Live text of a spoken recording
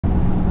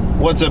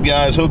What's up,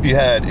 guys? Hope you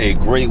had a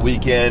great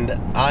weekend.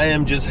 I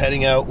am just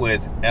heading out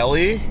with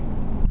Ellie.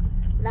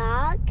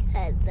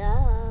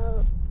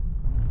 Hello,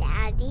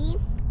 Daddy.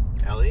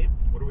 Ellie,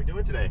 what are we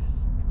doing today?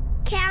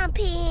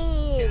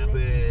 Camping.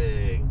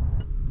 Camping.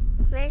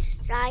 Let's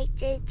start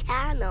the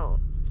channel.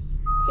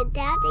 The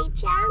Daddy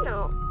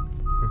channel.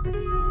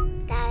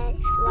 That's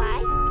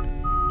right.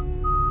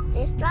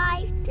 Let's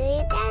start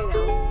the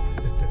channel.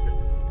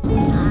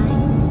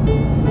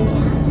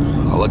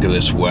 Oh, look at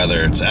this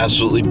weather. It's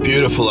absolutely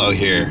beautiful out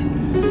here.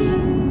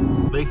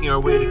 Making our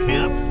way to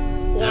camp.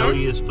 Yeah.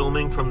 Ellie is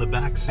filming from the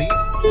back seat.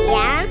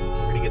 Yeah.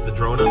 We're gonna get the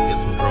drone up, get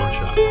some drone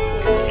shots.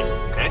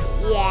 Okay?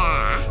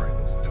 Yeah. All right,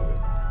 let's do it.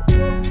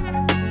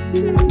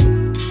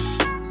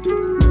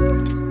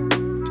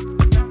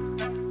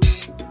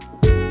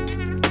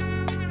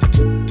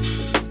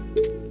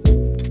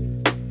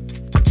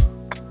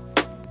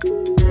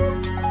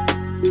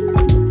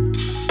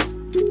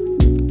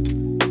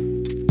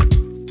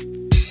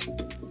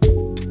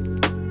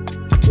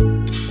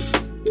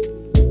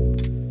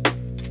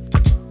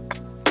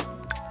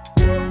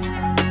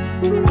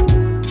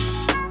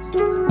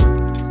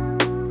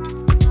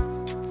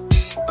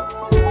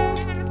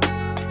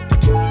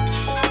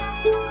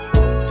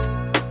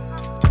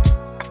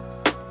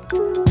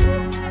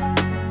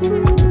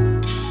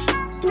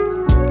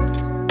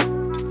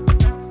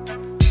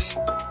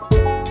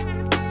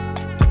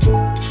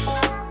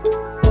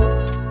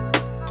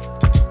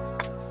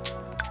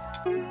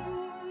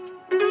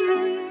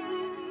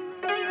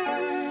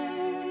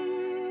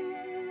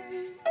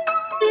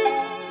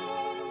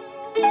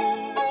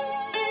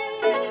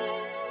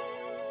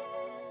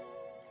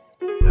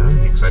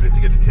 Excited to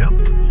get to camp?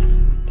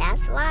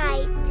 That's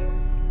right.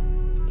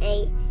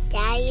 Hey,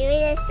 Daddy, you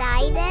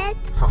excited?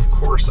 Of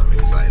course I'm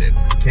excited.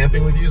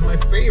 Camping with you is my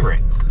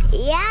favorite.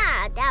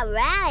 Yeah, that's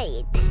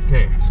right.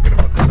 Okay, just gonna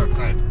put this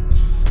outside.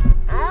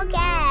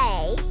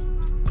 Okay.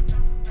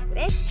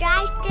 Let's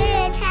drive to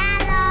the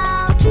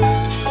channel.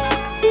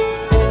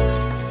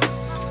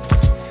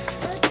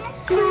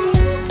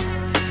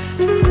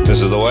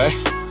 This is the way?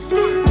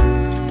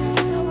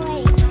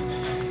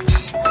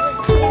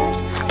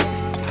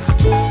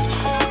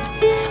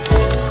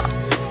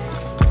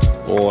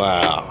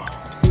 Wow.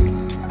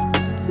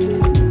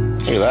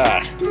 Look at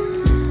that.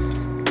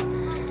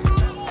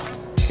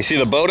 You see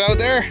the boat out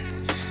there?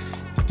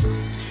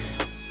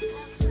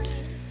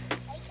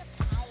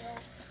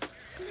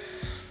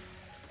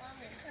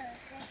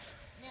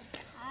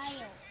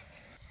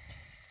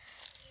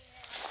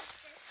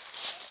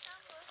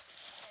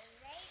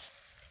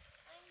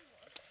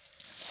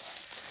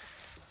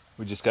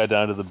 We just got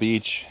down to the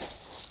beach.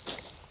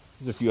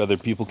 There's a few other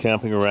people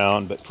camping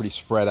around, but pretty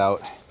spread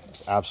out.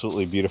 It's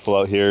absolutely beautiful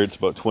out here. It's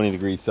about 20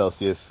 degrees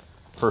Celsius.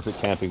 Perfect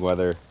camping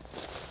weather.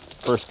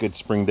 First good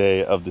spring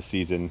day of the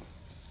season.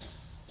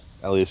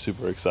 Ellie is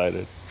super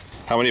excited.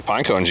 How many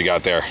pine cones you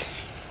got there?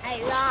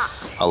 A lot.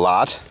 A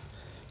lot?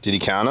 Did you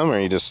count them or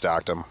you just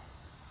stacked them?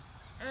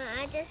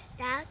 I just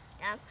stacked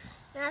them,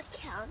 not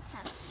count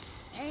them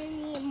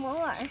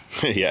anymore.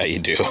 Yeah, you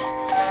do.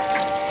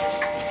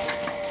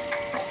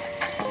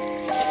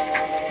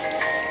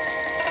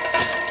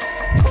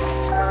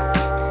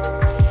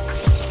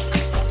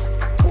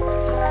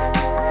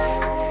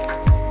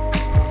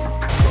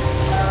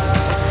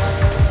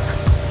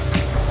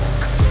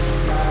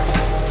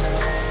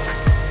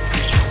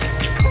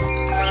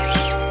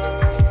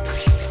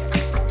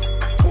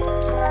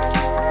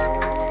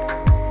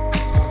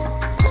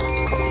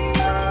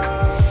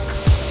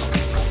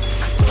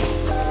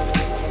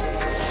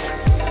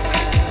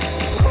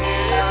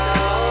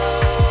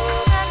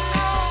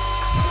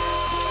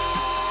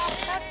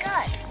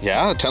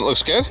 Yeah, the tent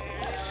looks good.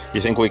 You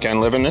think we can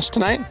live in this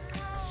tonight?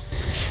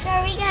 So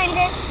we're going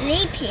to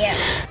sleep here.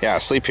 Yeah,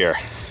 sleep here.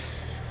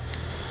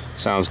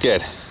 Sounds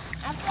good.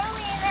 I'll throw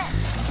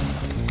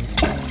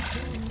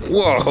it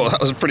Whoa,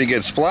 that was a pretty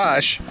good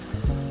splash.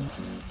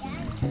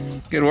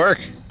 Good work.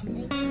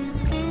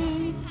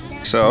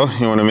 So,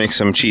 you want to make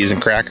some cheese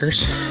and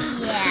crackers?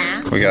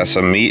 Yeah. We got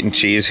some meat and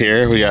cheese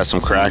here. We got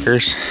some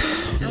crackers.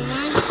 I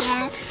want to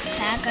get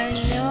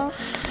crackers. I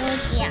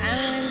want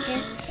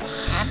to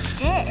have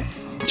this.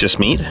 Just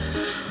meat?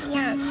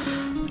 Yeah.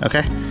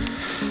 Okay.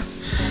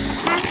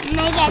 Let's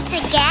make it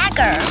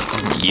together.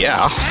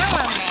 Yeah, I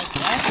will make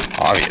it.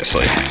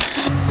 obviously.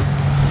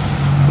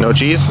 No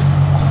cheese?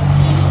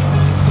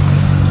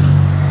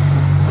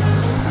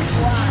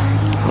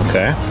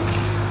 Okay.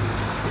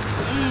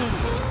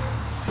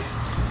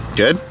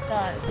 Good?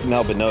 Good.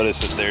 No, but notice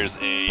that there's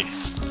a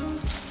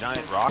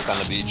giant rock on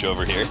the beach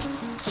over here.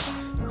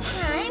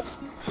 Time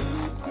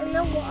in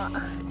the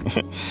water.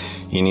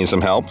 You need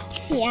some help?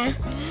 Yeah.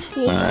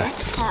 Need All right.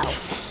 help.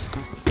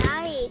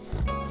 Daddy,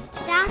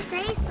 Dad,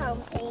 say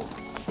something.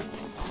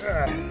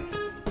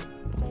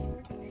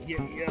 Get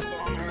me up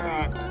on the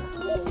rock.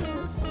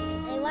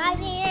 I want to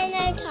be in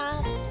the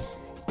top.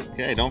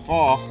 Okay, don't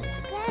fall.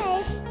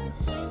 Okay.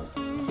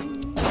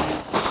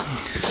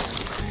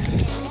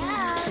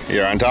 Yeah.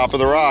 You're on top of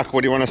the rock.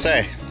 What do you want to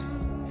say?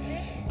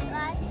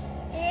 Like,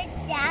 it's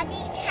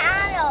Daddy's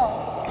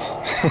channel.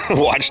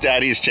 Watch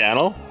Daddy's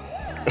channel?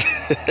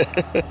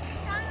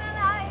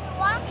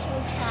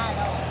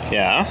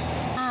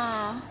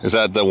 Yeah? Is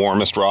that the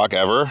warmest rock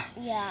ever?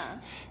 Yeah.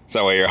 Is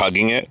that why you're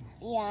hugging it?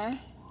 Yeah.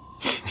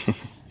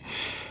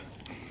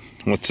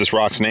 What's this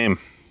rock's name?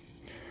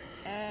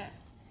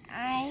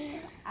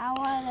 I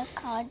want to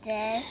call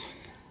this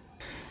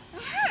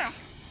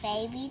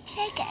baby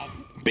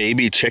chicken.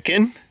 Baby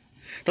chicken?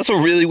 That's a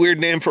really weird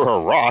name for a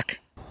rock.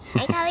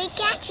 I'm gonna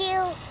catch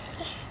you.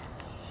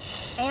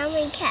 I'm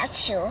gonna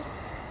catch you.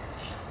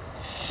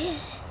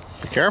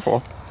 Be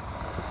careful.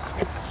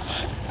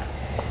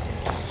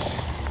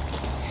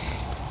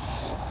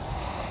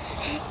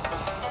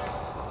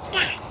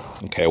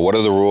 Okay, what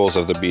are the rules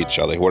of the beach,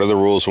 Ellie? What are the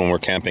rules when we're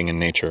camping in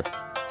nature?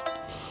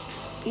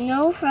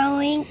 No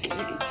throwing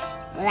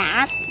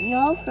glass,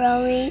 no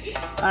throwing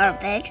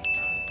garbage.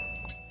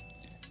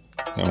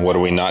 And what do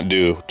we not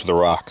do to the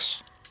rocks?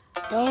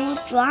 Don't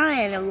draw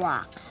in the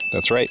rocks.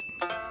 That's right.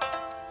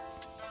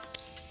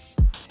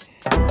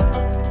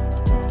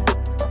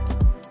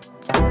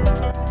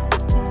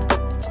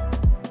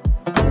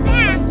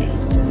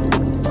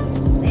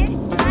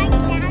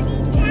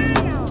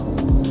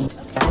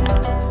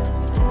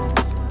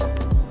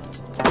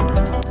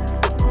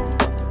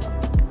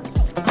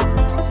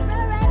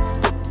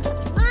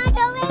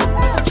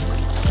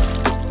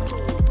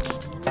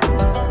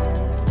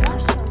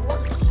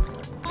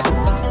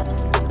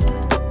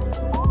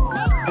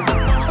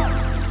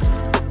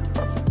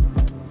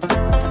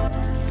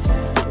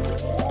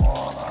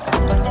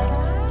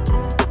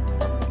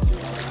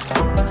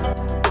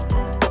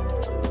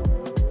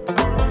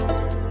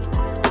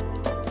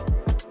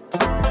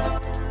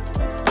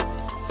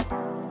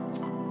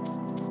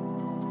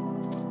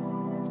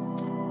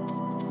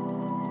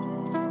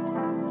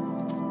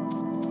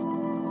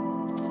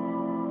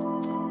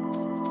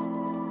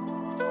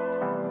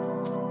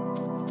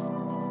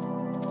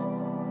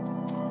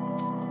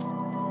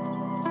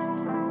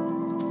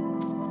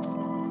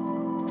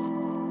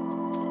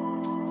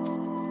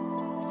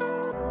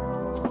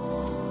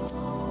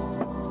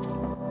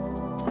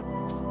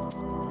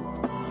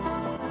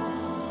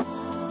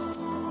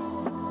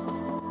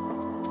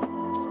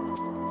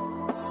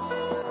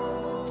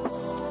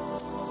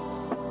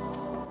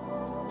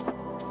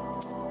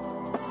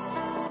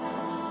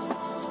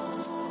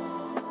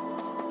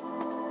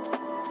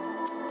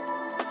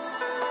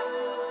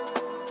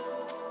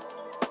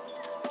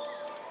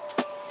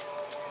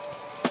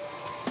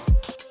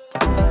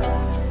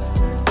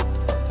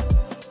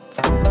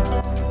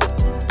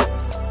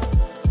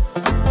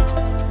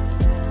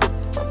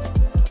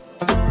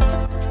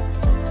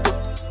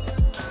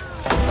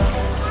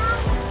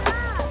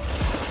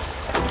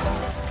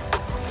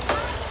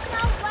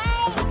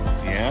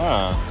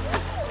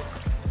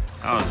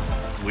 That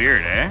was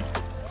weird, eh?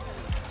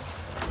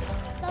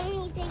 We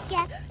need to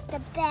get the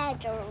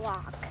badger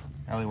rock.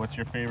 Ellie, what's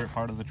your favorite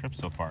part of the trip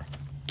so far?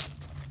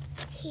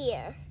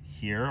 Here.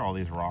 Here, all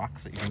these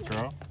rocks that you can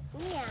throw?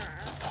 Yeah.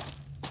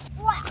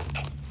 Rock.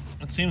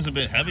 That seems a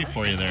bit heavy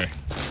for you there.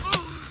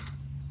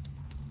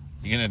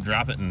 You're gonna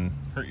drop it and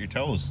hurt your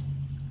toes.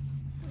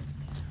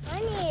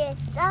 I need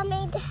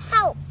something to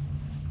help.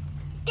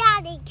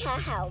 Daddy can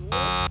help me.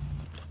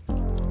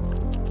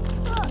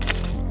 Look.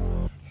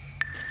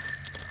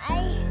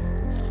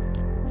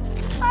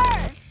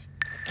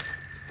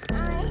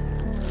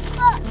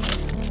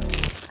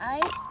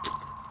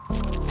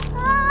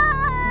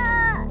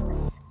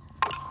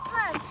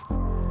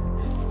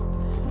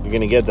 You're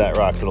gonna get that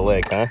rock to the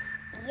lake, huh?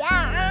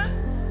 Yeah.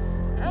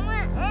 I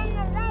want in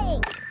the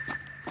lake.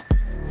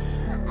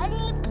 I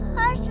need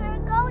person to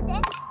go there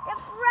to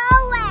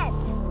throw it.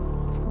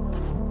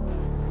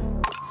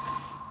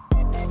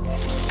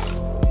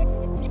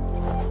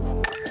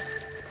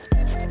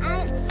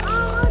 I'm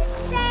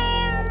almost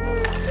there.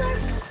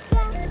 Push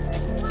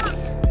the rock.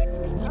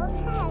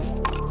 Okay.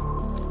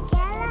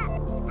 Get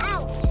it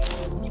out.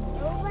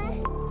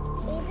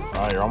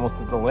 Oh, you're almost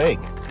at the lake.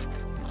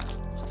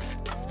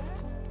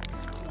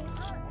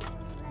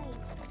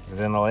 Is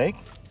it in the lake?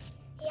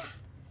 Yeah.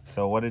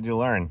 So what did you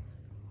learn?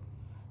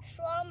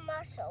 Strong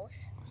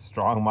muscles.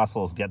 Strong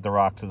muscles get the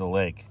rock to the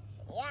lake.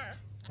 Yeah.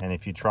 And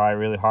if you try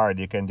really hard,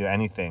 you can do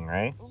anything,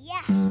 right?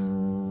 Yeah.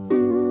 Look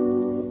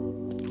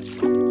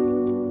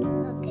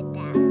at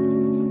that.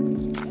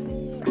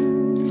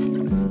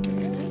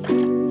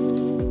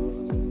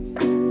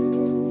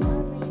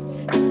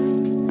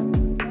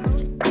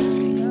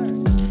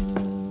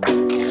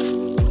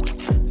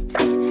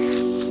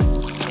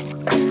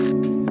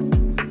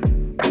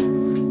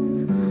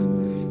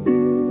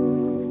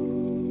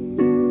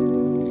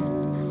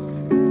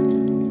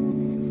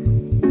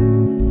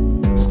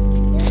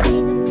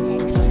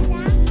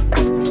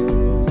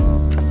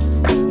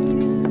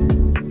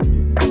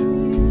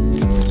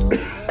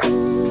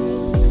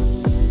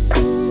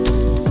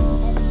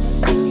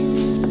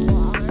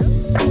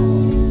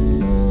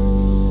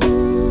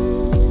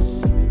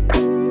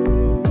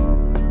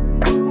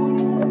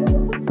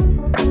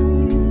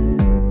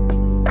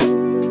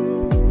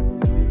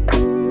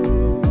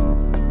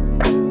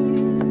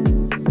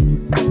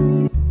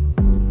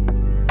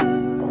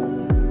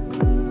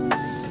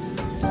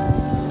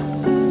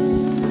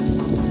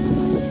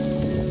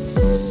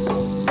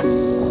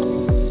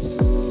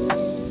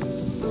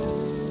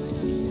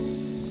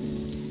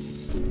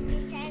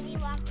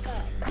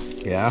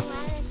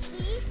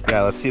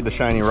 Yeah, let's see the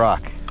shiny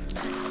rock.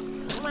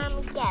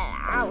 Mom, get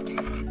out.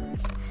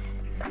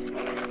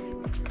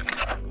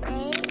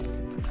 Hey,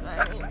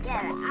 Mom,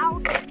 get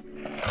out.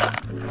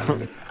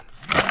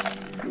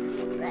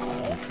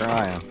 I'm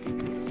trying.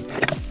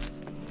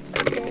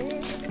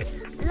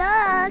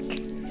 Look,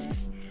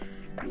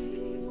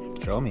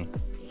 Show me.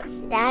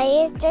 that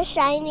is the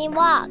shiny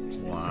rock.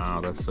 Wow,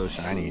 that's so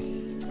shiny.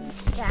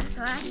 That's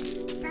what.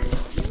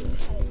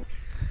 That's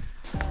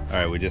All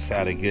right, we just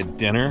had a good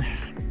dinner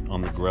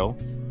on the grill.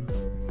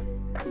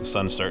 The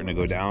sun's starting to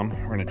go down.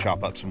 We're gonna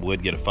chop up some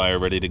wood, get a fire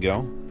ready to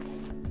go.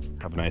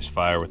 Have a nice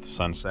fire with the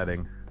sun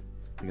setting.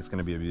 I think it's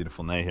gonna be a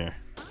beautiful night here.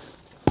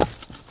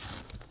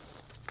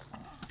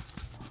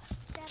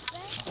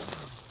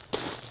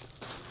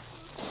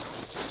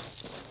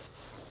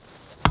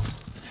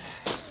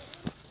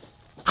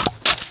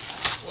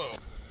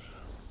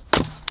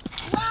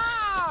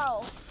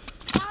 Wow,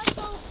 that's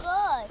so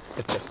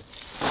good.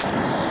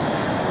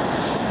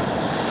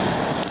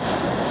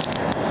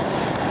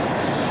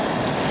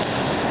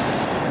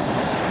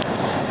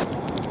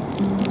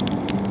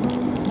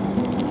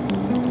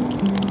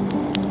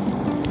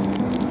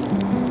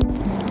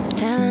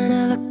 Telling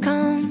her to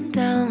calm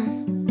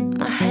down.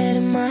 My head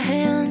in my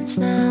hands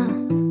now.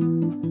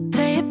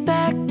 Play it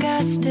back,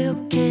 I still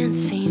can't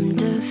seem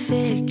to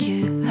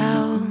figure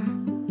out.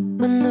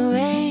 When the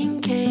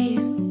rain came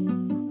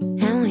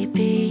and we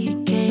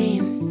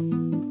became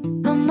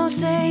a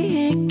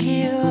mosaic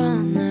here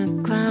on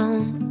the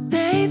ground.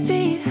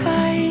 Baby,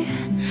 I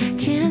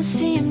can't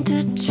seem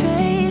to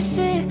trace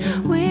it.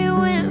 We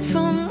went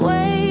from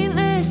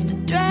weightless to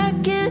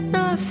dragging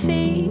our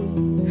feet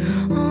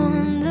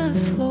on the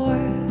floor,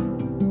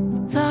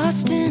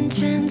 lost in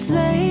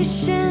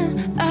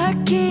translation. I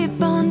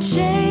keep on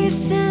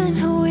chasing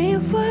who we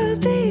were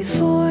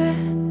before.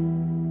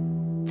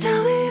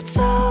 Tell me it's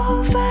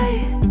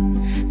alright.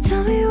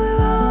 Tell me we're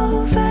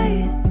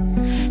alright.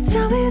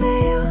 Tell me that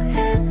you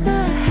and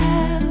I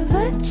have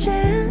a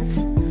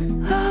chance.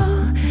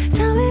 Oh,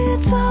 tell me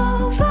it's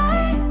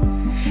alright.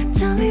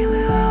 Tell me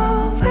we're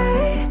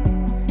alright.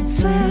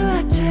 Swear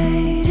I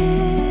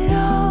traded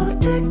all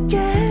to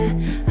get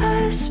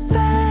us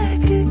back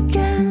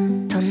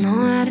again. Don't know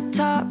how to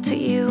talk to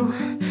you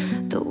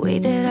the way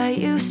that I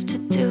used to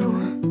do.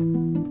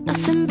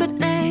 Nothing but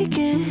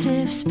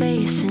negative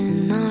space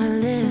in our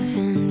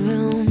living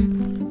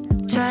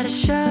room. Try to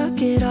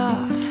shrug it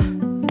off,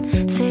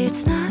 say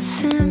it's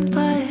nothing,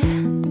 but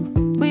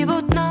we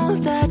both know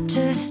that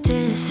just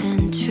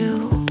isn't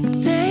true.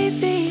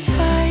 Baby,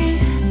 I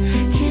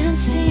can't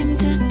seem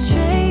to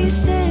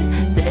trace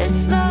it.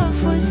 This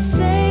love was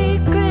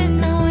sacred,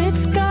 now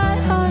it's got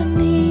our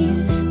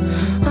knees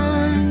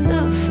on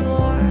the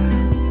floor,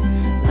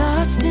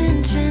 lost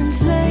in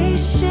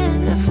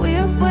translation. If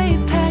we're way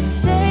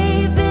past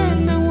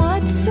saving, then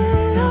what's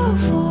it all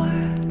for?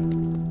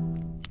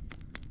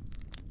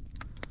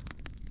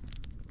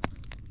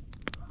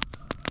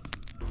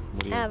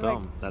 What do you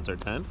film? That's our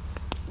tent?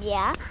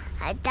 Yeah,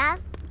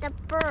 that's the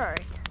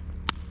bird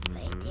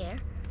right there.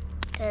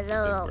 The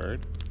little Big bird.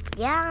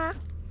 yeah.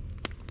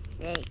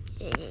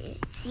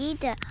 See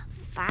the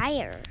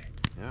fire.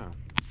 Yeah,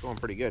 it's going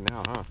pretty good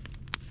now, huh?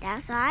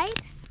 That's right.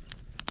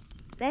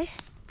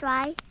 Let's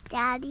try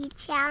Daddy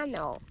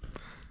channel.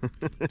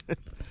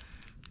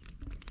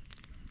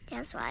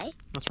 That's right.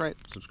 That's right.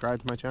 Subscribe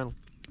to my channel.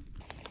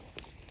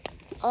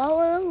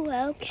 Oh,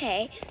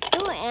 okay.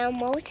 No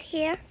animals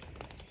here.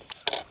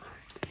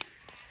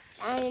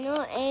 I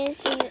know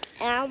anything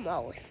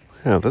animals.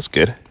 Yeah, that's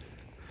good.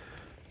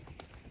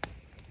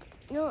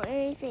 No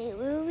anything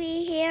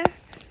movie here.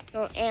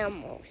 No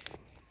animals.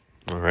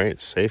 All right,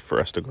 it's safe for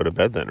us to go to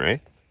bed then,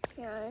 right?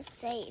 Yeah, it's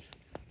safe.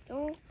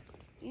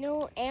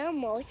 No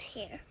animals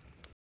here.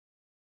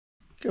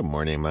 Good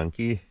morning,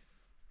 monkey.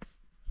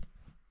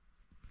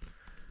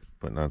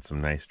 Putting on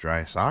some nice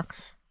dry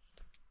socks.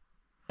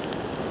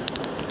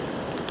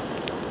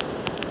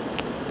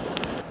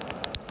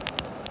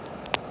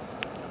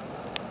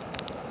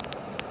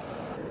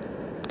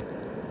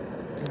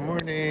 Good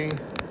morning.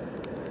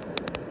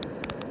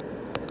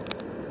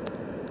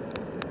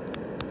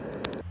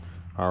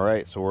 All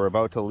right, so we're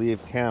about to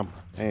leave camp.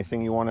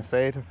 Anything you want to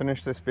say to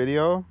finish this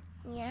video?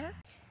 Yeah.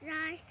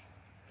 Start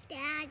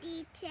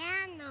Daddy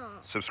channel.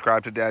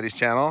 Subscribe to Daddy's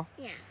channel.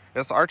 Yeah.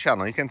 That's our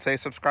channel. You can say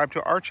subscribe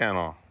to our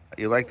channel.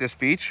 You like this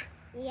beach?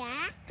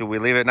 Yeah. Do we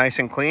leave it nice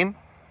and clean?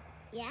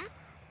 Yeah.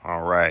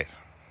 All right.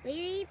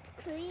 Really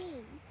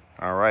clean.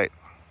 All right.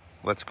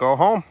 Let's go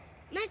home.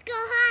 Let's go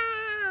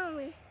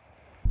home.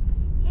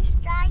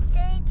 Start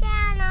the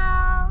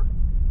channel.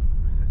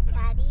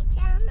 Daddy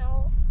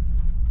channel.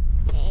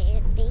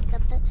 Hey, pick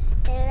up the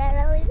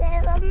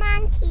little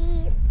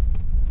monkey.